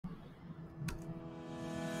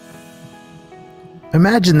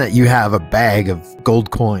Imagine that you have a bag of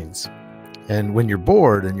gold coins, and when you're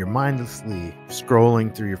bored and you're mindlessly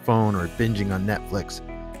scrolling through your phone or binging on Netflix,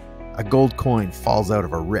 a gold coin falls out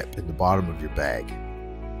of a rip in the bottom of your bag.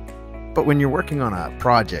 But when you're working on a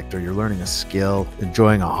project or you're learning a skill,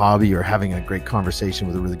 enjoying a hobby, or having a great conversation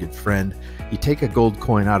with a really good friend, you take a gold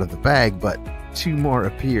coin out of the bag, but two more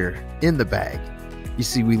appear in the bag. You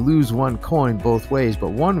see, we lose one coin both ways,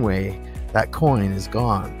 but one way, that coin is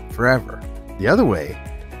gone forever. The other way,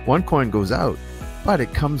 one coin goes out, but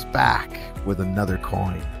it comes back with another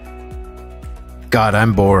coin. God,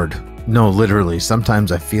 I'm bored. No, literally,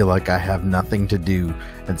 sometimes I feel like I have nothing to do,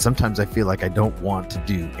 and sometimes I feel like I don't want to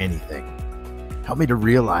do anything. Help me to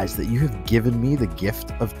realize that you have given me the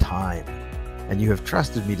gift of time, and you have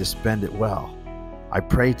trusted me to spend it well. I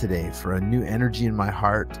pray today for a new energy in my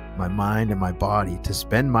heart, my mind, and my body to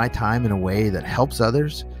spend my time in a way that helps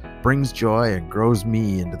others, brings joy, and grows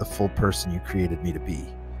me into the full person you created me to be.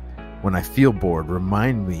 When I feel bored,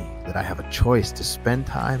 remind me that I have a choice to spend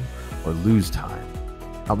time or lose time.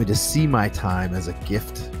 Help me to see my time as a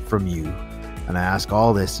gift from you. And I ask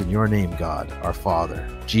all this in your name, God, our Father,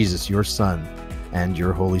 Jesus, your Son, and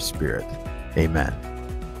your Holy Spirit. Amen.